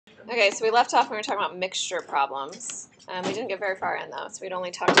Okay, so we left off when we were talking about mixture problems. We didn't get very far in though, so we'd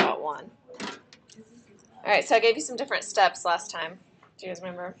only talked about one. All right, so I gave you some different steps last time. Do you guys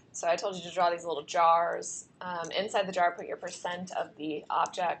remember? So I told you to draw these little jars. Inside the jar, put your percent of the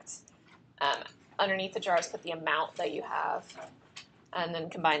object. Underneath the jars, put the amount that you have, and then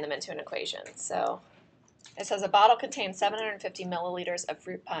combine them into an equation. So it says a bottle contains 750 milliliters of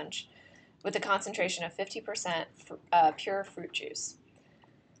fruit punch with a concentration of 50% pure fruit juice.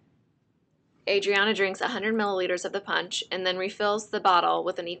 Adriana drinks 100 milliliters of the punch and then refills the bottle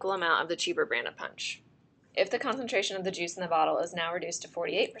with an equal amount of the cheaper brand of punch. If the concentration of the juice in the bottle is now reduced to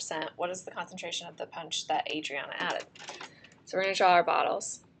 48%, what is the concentration of the punch that Adriana added? So we're going to draw our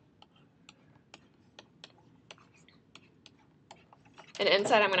bottles. And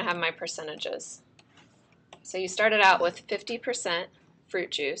inside I'm going to have my percentages. So you started out with 50% fruit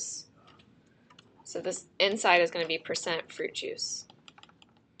juice. So this inside is going to be percent fruit juice.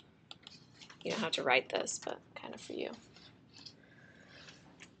 You don't have to write this, but kind of for you.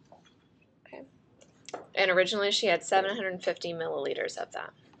 Okay. And originally she had 750 milliliters of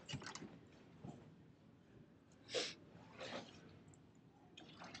that.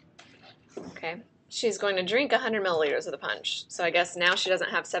 Okay. She's going to drink 100 milliliters of the punch. So I guess now she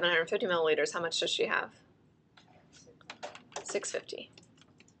doesn't have 750 milliliters. How much does she have? 650.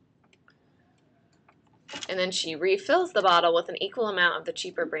 And then she refills the bottle with an equal amount of the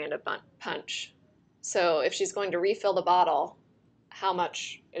cheaper brand of punch. So if she's going to refill the bottle, how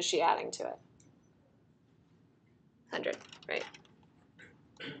much is she adding to it? 100, right?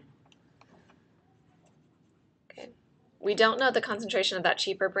 Okay. We don't know the concentration of that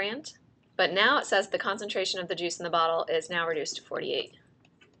cheaper brand, but now it says the concentration of the juice in the bottle is now reduced to 48%.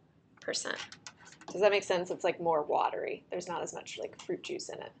 Does that make sense? It's like more watery. There's not as much like fruit juice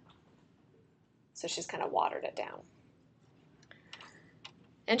in it. So she's kind of watered it down.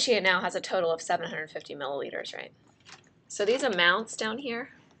 And she now has a total of 750 milliliters, right? So these amounts down here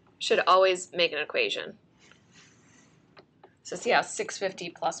should always make an equation. So see how 650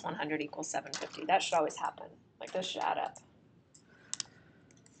 plus 100 equals 750. That should always happen. Like this should add up.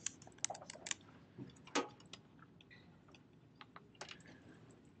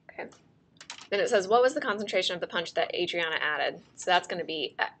 Okay. Then it says, what was the concentration of the punch that Adriana added? So that's going to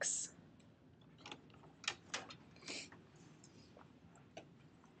be X.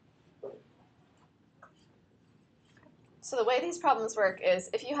 So the way these problems work is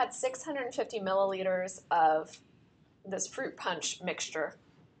if you had 650 milliliters of this fruit punch mixture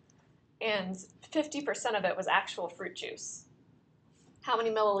and 50% of it was actual fruit juice, how many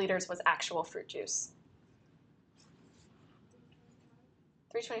milliliters was actual fruit juice?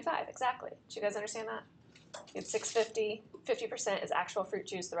 325, exactly. Do you guys understand that? You had 650, 50% is actual fruit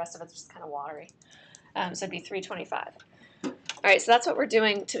juice, the rest of it's just kind of watery. So it'd be 325. All right, so that's what we're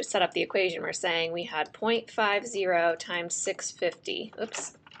doing to set up the equation. We're saying we had 0.50 times 650.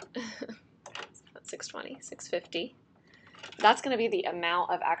 Oops, not 620, 650. That's going to be the amount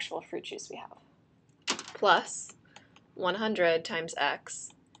of actual fruit juice we have. Plus 100 times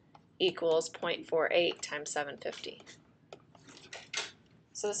x equals 0.48 times 750.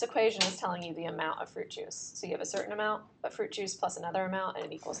 So this equation is telling you the amount of fruit juice. So you have a certain amount of fruit juice plus another amount, and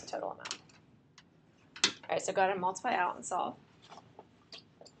it equals the total amount. All right, so go ahead and multiply out and solve.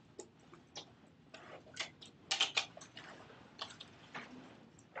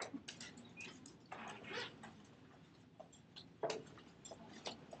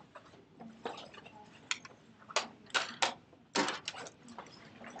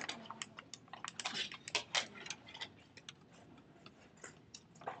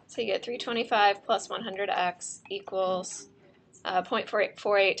 So you get 325 plus 100x equals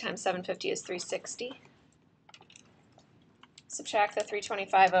 0.48 times 750 is 360. Subtract the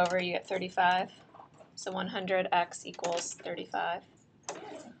 325 over, you get 35. So 100x equals 35.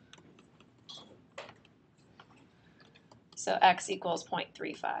 So x equals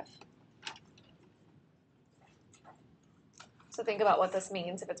 0.35. So think about what this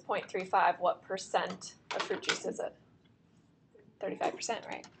means. If it's 0.35, what percent of fruit juice is it? 35%,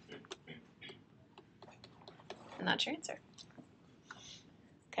 right? And that's your answer.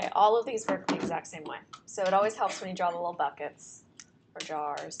 Okay, all of these work the exact same way. So it always helps when you draw the little buckets or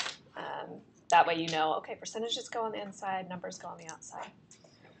jars. That way you know, okay, percentages go on the inside, numbers go on the outside.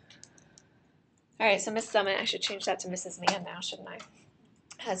 All right, so Miss Summit, I should change that to Mrs. Mann now, shouldn't I?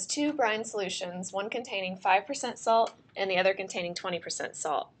 Has two brine solutions, one containing 5% salt and the other containing 20%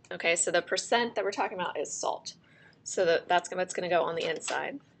 salt. Okay, so the percent that we're talking about is salt. So that's what's going to go on the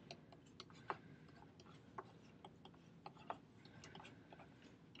inside.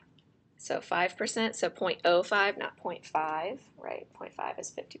 So 5%, so 0.05, not 0.5, right? 0.5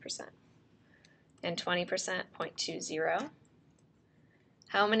 is 50%. And 20%, 0.20.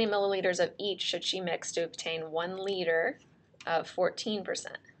 How many milliliters of each should she mix to obtain 1 liter of 14%?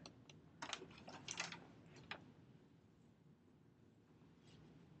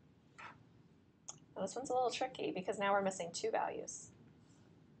 Well, this one's a little tricky because now we're missing 2 values.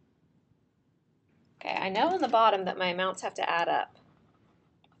 Okay, I know in the bottom that my amounts have to add up.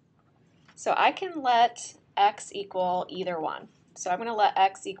 So I can let x equal either one. So I'm going to let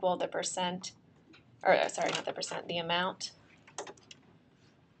x equal the percent, or sorry, not the percent, the amount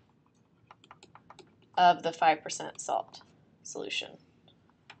of the 5% salt solution.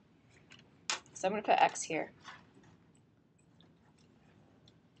 So I'm going to put x here.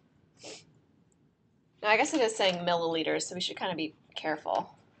 Now I guess it is saying milliliters, so we should kind of be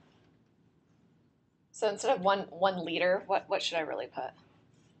careful. So instead of one liter, what should I really put?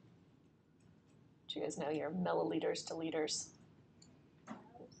 Do you guys know your milliliters to liters?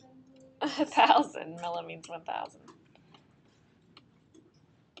 1,000. Milli means 1,000.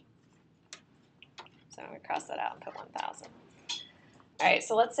 So I'm going to cross that out and put 1,000. All right,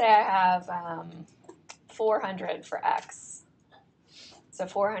 so let's say I have 400 for x. So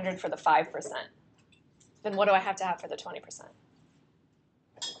 400 for the 5%. Then what do I have to have for the 20%?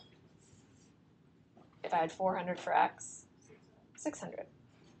 If I had 400 for x, 600.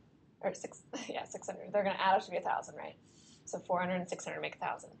 Or 600. They're going to add up to be 1,000, right? So 400 and 600 make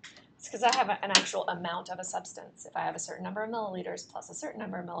 1,000. It's because I have an actual amount of a substance. If I have a certain number of milliliters plus a certain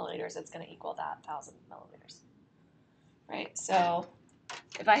number of milliliters, it's going to equal that 1,000 milliliters. Right? So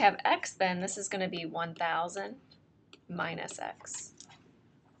if I have x, then this is going to be 1,000 minus x.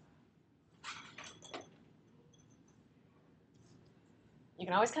 You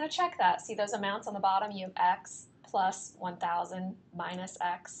can always kind of check that. See those amounts on the bottom? You have x plus 1,000 minus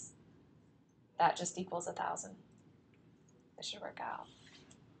x. That just equals 1,000. This should work out.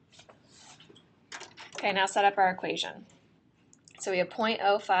 Okay, now set up our equation. So we have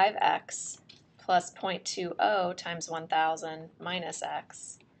 0.05x plus 0.20 times 1,000 minus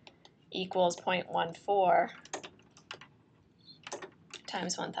x equals 0.14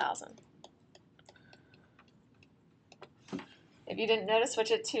 times 1,000. If you didn't notice,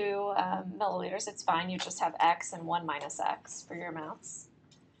 switch it to milliliters. It's fine. You just have x and 1 minus x for your amounts.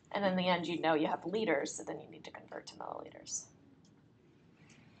 And in the end, you know you have liters, so then you need to convert to milliliters.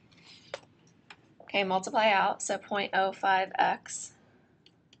 Okay, multiply out. So 0.05x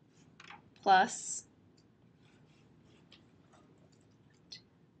plus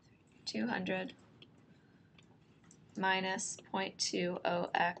 200 minus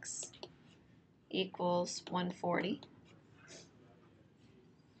 0.20x equals 140.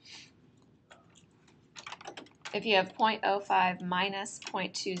 If you have 0.05 minus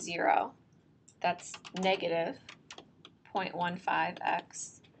 0.20, that's negative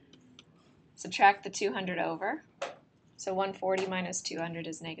 0.15x. Subtract the 200 over. So 140 minus 200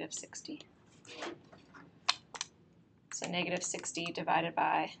 is negative 60. So negative 60 divided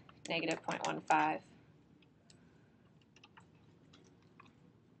by negative 0.15.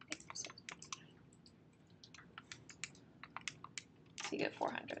 So you get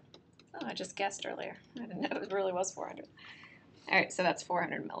 400. Oh, I just guessed earlier. I didn't know it really was 400. All right, so that's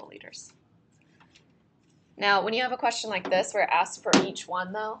 400 milliliters. Now, when you have a question like this where it asks for each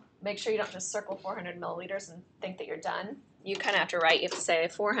one, though, make sure you don't just circle 400 milliliters and think that you're done. You kind of have to write, you have to say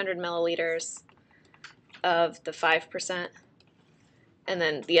 400 milliliters of the 5%, and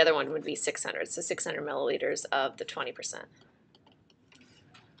then the other one would be 600, so 600 milliliters of the 20%.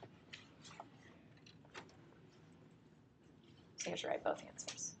 So you have to write both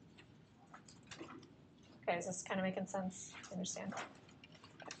answers. Okay, is this kind of making sense? You understand?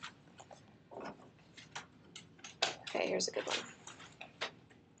 Okay, here's a good one.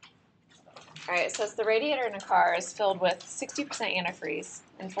 All right, it says the radiator in a car is filled with 60% antifreeze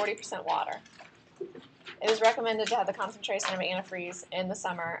and 40% water. It is recommended to have the concentration of antifreeze in the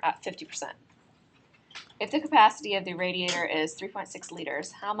summer at 50%. If the capacity of the radiator is 3.6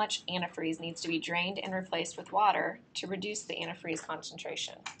 liters, how much antifreeze needs to be drained and replaced with water to reduce the antifreeze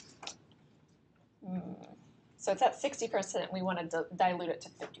concentration? So it's at 60%, we want to dilute it to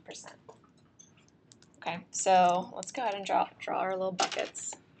 50%. Okay, so let's go ahead and draw our little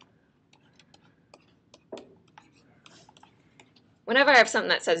buckets. Whenever I have something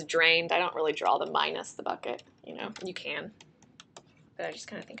that says drained, I don't really draw the minus the bucket. You know, you can, but I just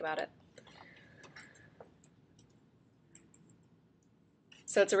kind of think about it.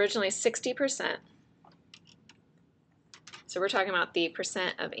 So it's originally 60%. So we're talking about the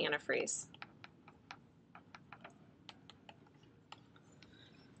percent of antifreeze.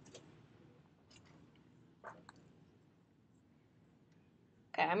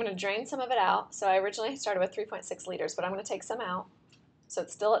 I'm going to drain some of it out. So I originally started with 3.6 liters, but I'm going to take some out. So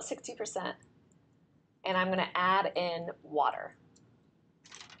it's still at 60%. And I'm going to add in water.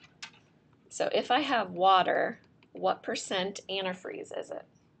 So if I have water, what percent antifreeze is it?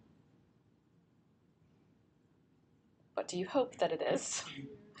 What do you hope that it is?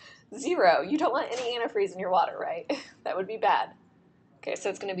 0. You don't want any antifreeze in your water, right? That would be bad. Okay, so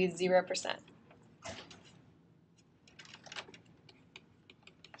it's going to be 0%.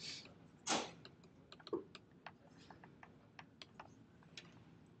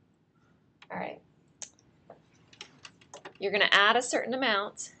 All right. You're going to add a certain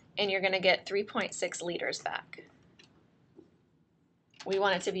amount, and you're going to get 3.6 liters back. We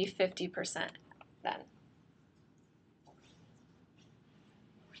want it to be 50% then.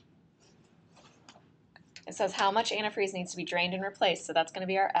 It says how much antifreeze needs to be drained and replaced, so that's going to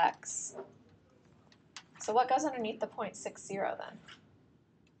be our X. So what goes underneath the 0.60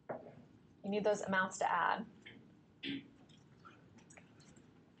 then? You need those amounts to add.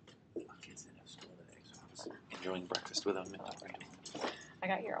 Enjoying breakfast with them. I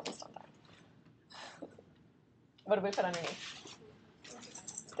got here almost on time. What did we put underneath?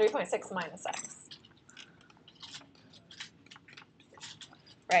 3.6 minus X.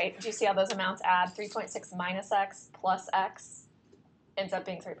 Right? Do you see how those amounts add? 3.6 minus X plus X ends up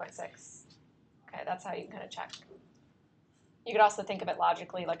being 3.6. Okay, that's how you can kind of check. You could also think of it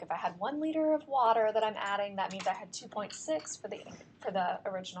logically, like if I had 1 liter of water that I'm adding, that means I had 2.6 for the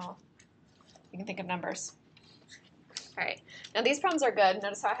original. You can think of numbers. All right, now these problems are good.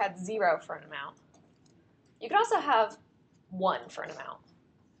 Notice how I had 0 for an amount. You could also have 1 for an amount.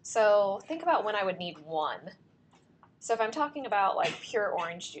 So think about when I would need 1. So if I'm talking about like pure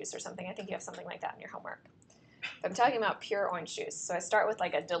orange juice or something, I think you have something like that in your homework. If I'm talking about pure orange juice, so I start with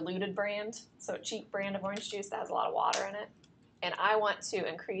like a diluted brand, so a cheap brand of orange juice that has a lot of water in it, and I want to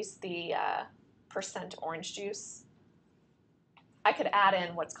increase the percent orange juice, I could add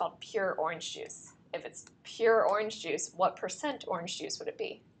in what's called pure orange juice. If it's pure orange juice, what percent orange juice would it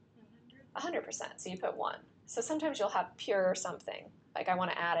be? 100%, so you put 1. So sometimes you'll have pure something, like I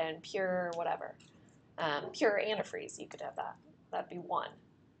want to add in pure whatever. Pure antifreeze, you could have that. That'd be 1.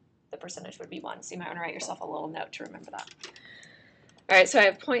 The percentage would be 1, so you might want to write yourself a little note to remember that. All right, so I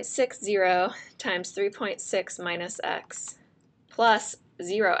have 0.60 times 3.6 minus X plus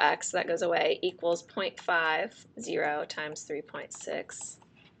 0x, that goes away, equals 0.50 times 3.6.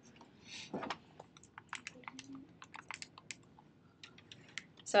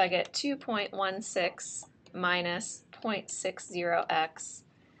 So I get 2.16 minus 0.60x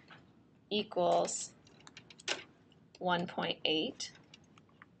equals 1.8.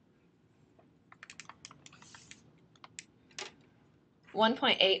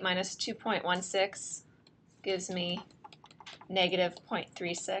 minus 2.16 gives me negative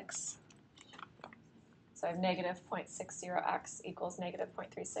 0.36. So I have negative 0.60x equals negative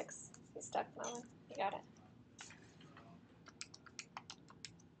 0.36. You stuck, Melvin? You got it?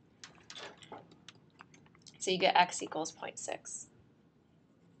 So you get x equals 0.6.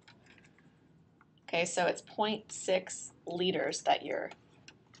 Okay, so it's 0.6 liters that you're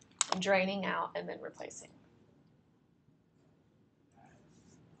draining out and then replacing.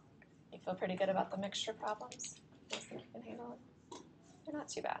 You feel pretty good about the mixture problems? You think you can handle it? They're not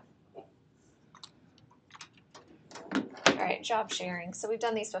too bad. All right, job sharing. So we've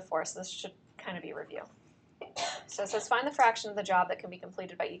done these before, so this should kind of be a review. So it says find the fraction of the job that can be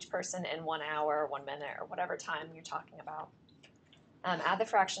completed by each person in 1 hour, 1 minute, or whatever time you're talking about. Add the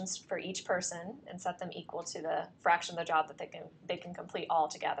fractions for each person and set them equal to the fraction of the job that they can complete all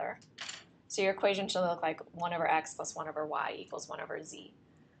together. So your equation should look like 1 over x plus 1 over y equals 1 over z.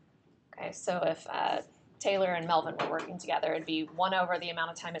 Okay, so if Taylor and Melvin were working together, it'd be 1 over the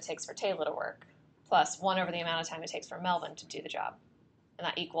amount of time it takes for Taylor to work plus 1 over the amount of time it takes for Melvin to do the job. And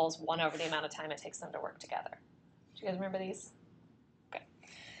that equals 1 over the amount of time it takes them to work together. Do you guys remember these? Okay.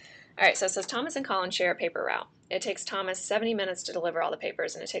 All right, so it says Thomas and Colin share a paper route. It takes Thomas 70 minutes to deliver all the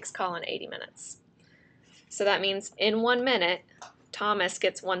papers, and it takes Colin 80 minutes. So that means in 1 minute, Thomas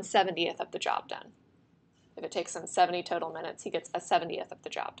gets 1/70th of the job done. If it takes him 70 total minutes, he gets a 70th of the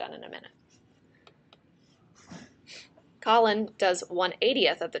job done in a minute. Colin does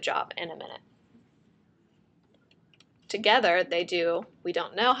 1/80th of the job in a minute. Together, they do, we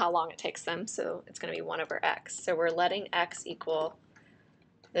don't know how long it takes them, so it's going to be 1 over x. So we're letting x equal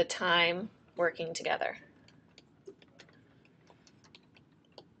the time working together.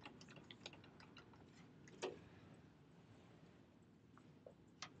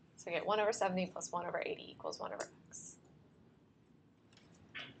 So we get 1 over 70 plus 1 over 80 equals 1 over x.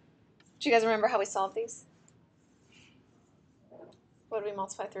 Do you guys remember how we solved these? What what do we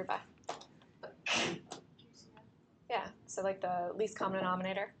multiply through by? Yeah, so like the least common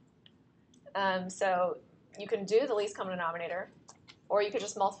denominator. So you can do the least common denominator, or you could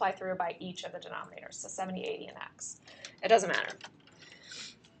just multiply through by each of the denominators, so 70, 80, and x. It doesn't matter.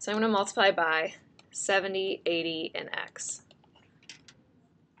 So I'm going to multiply by 70, 80, and x.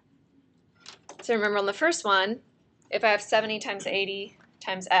 So remember on the first one, if I have 70 times 80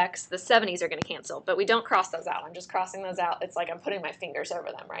 times x, the 70s are going to cancel, but we don't cross those out. I'm just crossing those out. It's like I'm putting my fingers over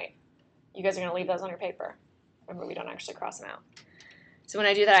them, right? You guys are going to leave those on your paper. Remember, we don't actually cross them out. So when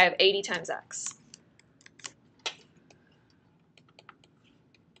I do that, I have 80 times x.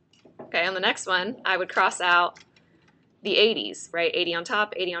 Okay, on the next one, I would cross out the 80s, right? 80 on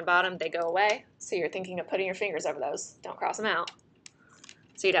top, 80 on bottom, they go away. So you're thinking of putting your fingers over those. Don't cross them out.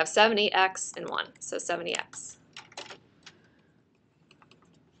 So you'd have 70x and 1, so 70x.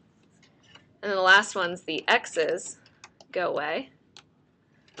 And then the last one's the x's go away.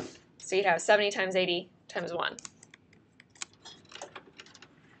 So you'd have 70 times 80 times 1.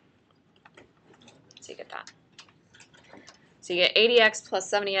 So you get that. So you get 80x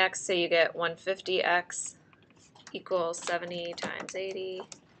plus 70x, so you get 150x equals 70 times 80,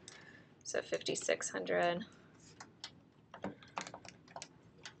 so 5,600.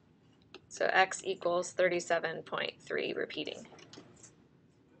 So x equals 37.3 repeating.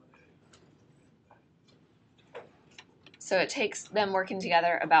 So it takes them working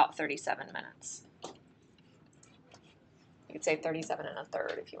together about 37 minutes. You could say 37 and a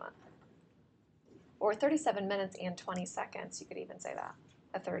third if you want. Or 37 minutes and 20 seconds, you could even say that.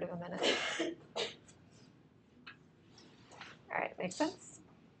 A third of a minute. All right, makes sense?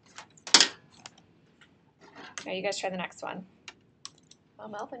 Now you guys try the next one. Well,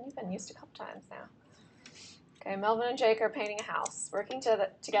 Melvin, you've been used a couple times now. Okay, Melvin and Jake are painting a house. Working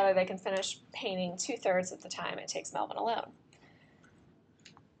together, they can finish painting 2/3 of the time it takes Melvin alone.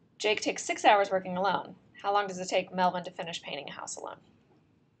 Jake takes 6 hours working alone. How long does it take Melvin to finish painting a house alone?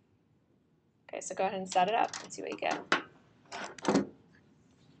 Okay, so go ahead and set it up and see what you get.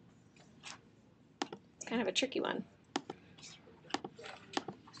 It's kind of a tricky one.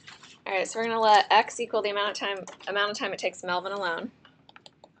 All right, so we're going to let x equal the amount of time it takes Melvin alone.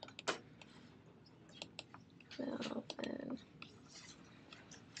 Melvin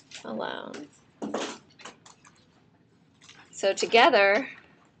alone. So together,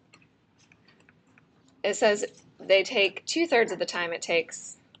 it says they take 2/3 of the time it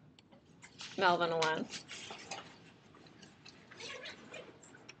takes Melvin alone.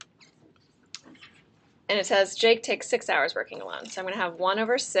 And it says Jake takes 6 hours working alone. So I'm going to have 1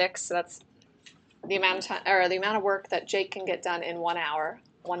 over 6. So that's the amount of time, or the amount of work that Jake can get done in 1 hour,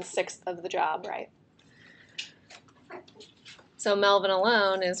 1/6 of the job, right? So Melvin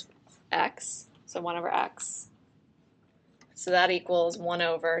alone is x, so 1 over x. So that equals 1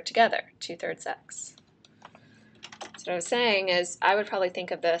 over together, 2/3 x. So what I was saying is I would probably think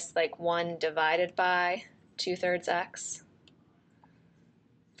of this like 1 divided by 2/3 x.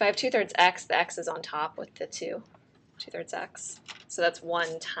 If I have 2/3 x, the x is on top with the 2, 2/3 x. So that's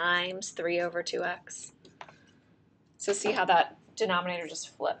 1 times 3 over 2x. So see how that denominator just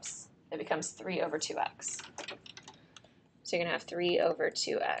flips. It becomes 3 over 2x. So you're going to have 3 over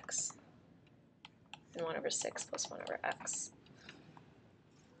 2x and 1 over 6 plus 1 over x.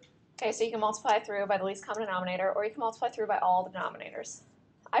 Okay, so you can multiply through by the least common denominator, or you can multiply through by all the denominators.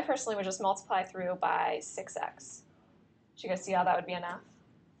 I personally would just multiply through by 6x. Do you guys see how that would be enough?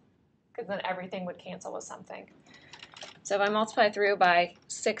 Because then everything would cancel with something. So if I multiply through by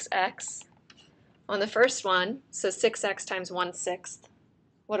 6x, on the first one, so 6x times 1/6,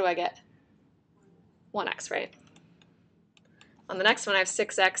 what do I get? 1x, right? On the next one, I have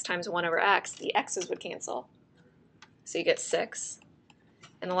 6x times 1 over x. The x's would cancel. So you get 6.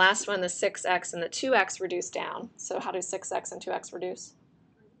 And the last one, the 6x and the 2x reduce down. So how do 6x and 2x reduce?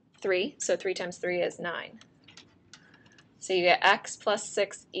 3. So 3 times 3 is 9. So you get x plus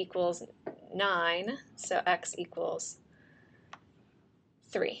 6 equals 9. So x equals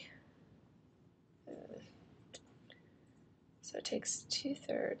 3. So it takes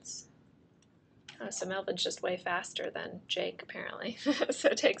 2/3. Oh, so Melvin's just way faster than Jake, apparently. So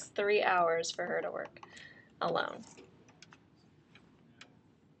it takes 3 hours for her to work alone.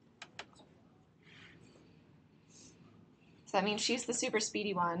 So that means she's the super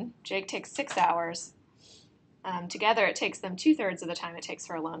speedy one. Jake takes 6 hours. Together, it takes them 2/3 of the time it takes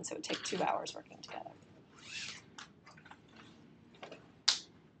her alone, so it would take 2 hours working together.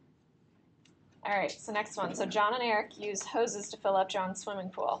 All right, so next one. So John and Eric use hoses to fill up John's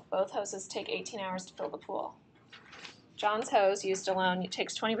swimming pool. Both hoses take 18 hours to fill the pool. John's hose used alone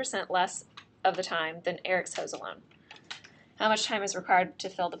takes 20% less of the time than Eric's hose alone. How much time is required to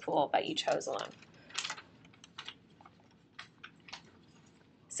fill the pool by each hose alone?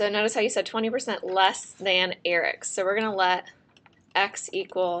 So notice how you said 20% less than Eric's. So we're going to let X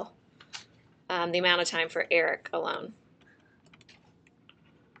equal the amount of time for Eric alone.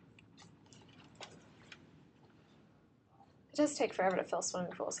 It does take forever to fill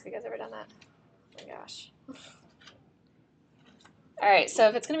swimming pools. Have you guys ever done that? Oh my gosh. All right, so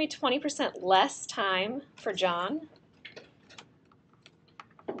if it's going to be 20% less time for John,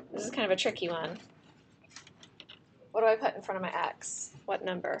 this is kind of a tricky one. What do I put in front of my X? What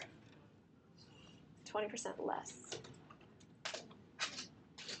number? 20% less.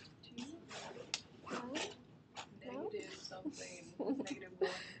 Negative something. Negative 1.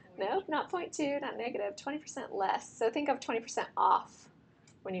 Nope, not 0.2, not negative. 20% less. So think of 20% off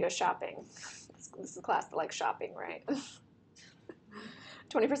when you go shopping. This is a class that likes shopping, right?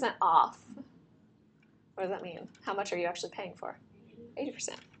 20% off. What does that mean? How much are you actually paying for?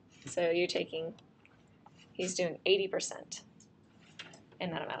 80%. So you're taking, he's doing 80% in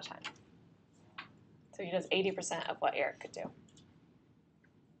that amount of time. So he does 80% of what Eric could do.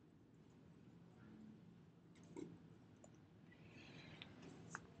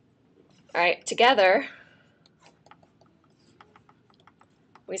 All right, together,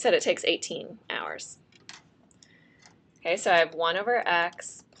 we said it takes 18 hours. Okay, so I have 1 over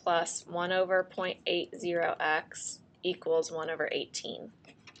x plus 1 over 0.80x equals 1 over 18.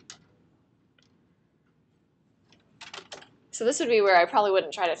 So this would be where I probably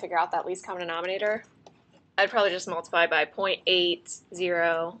wouldn't try to figure out that least common denominator. I'd probably just multiply by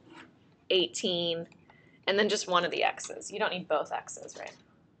 0.80, 18, and then just one of the x's. You don't need both x's, right?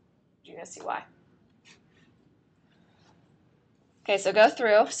 You're going to see why. Okay, so go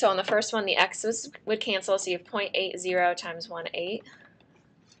through. So on the first one, the x's would cancel, so you have 0.80 times 1/8.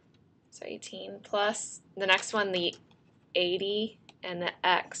 So 18 plus the next one, the 80 and the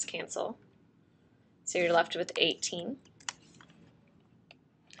x cancel. So you're left with 18.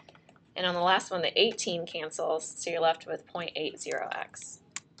 And on the last one, the 18 cancels, so you're left with 0.80x.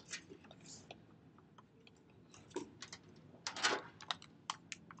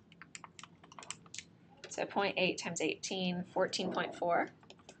 So 0.8 times 18, 14.4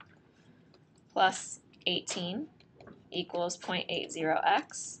 plus 18 equals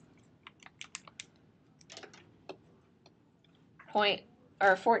 0.80x.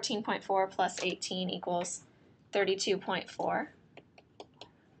 14.4 plus 18 equals 32.4.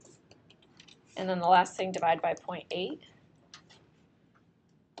 And then the last thing, divide by 0.8.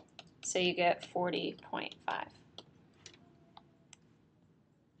 So you get 40.5.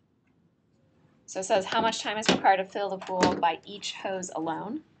 So it says how much time is required to fill the pool by each hose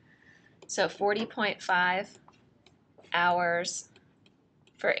alone. So 40.5 hours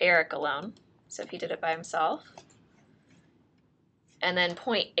for Eric alone. So if he did it by himself. And then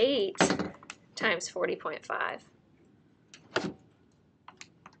 0.8 times 40.5.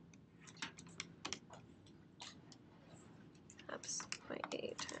 Oops,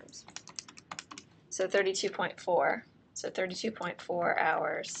 0.8 times. So 32.4. So 32.4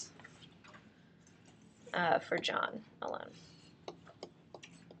 hours for John alone.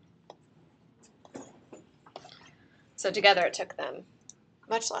 So together it took them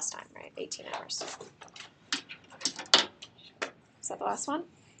much less time, right? 18 hours. Is that the last one?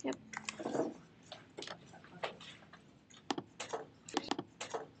 Yep.